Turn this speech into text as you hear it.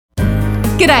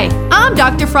G'day, I'm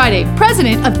Dr. Friday,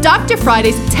 president of Dr.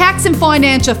 Friday's Tax and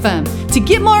Financial Firm. To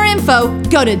get more info,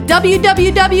 go to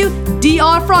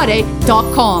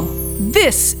www.drfriday.com.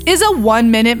 This is a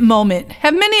 1-minute moment.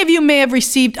 Many of you may have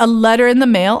received a letter in the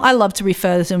mail. I love to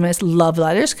refer to them as love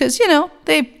letters because,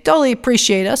 they totally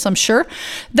appreciate us, I'm sure.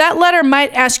 That letter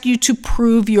might ask you to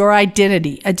prove your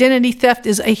identity. Identity theft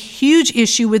is a huge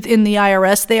issue within the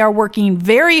IRS. They are working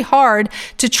very hard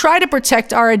to try to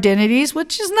protect our identities,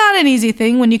 which is not an easy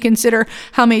thing when you consider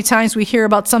how many times we hear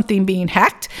about something being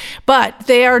hacked. But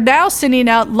they are now sending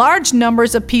out large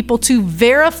numbers of people to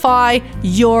verify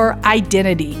your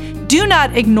identity. Do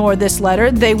not ignore this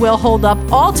letter. They will hold up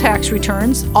all tax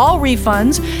returns, all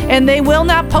refunds, and they will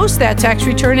not post that tax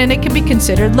return, and it can be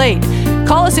considered late.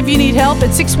 Call us if you need help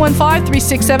at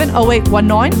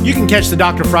 615-367-0819. You can catch the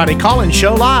Dr. Friday call-in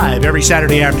show live every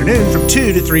Saturday afternoon from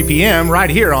 2 to 3 p.m. right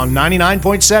here on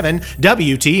 99.7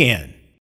 WTN.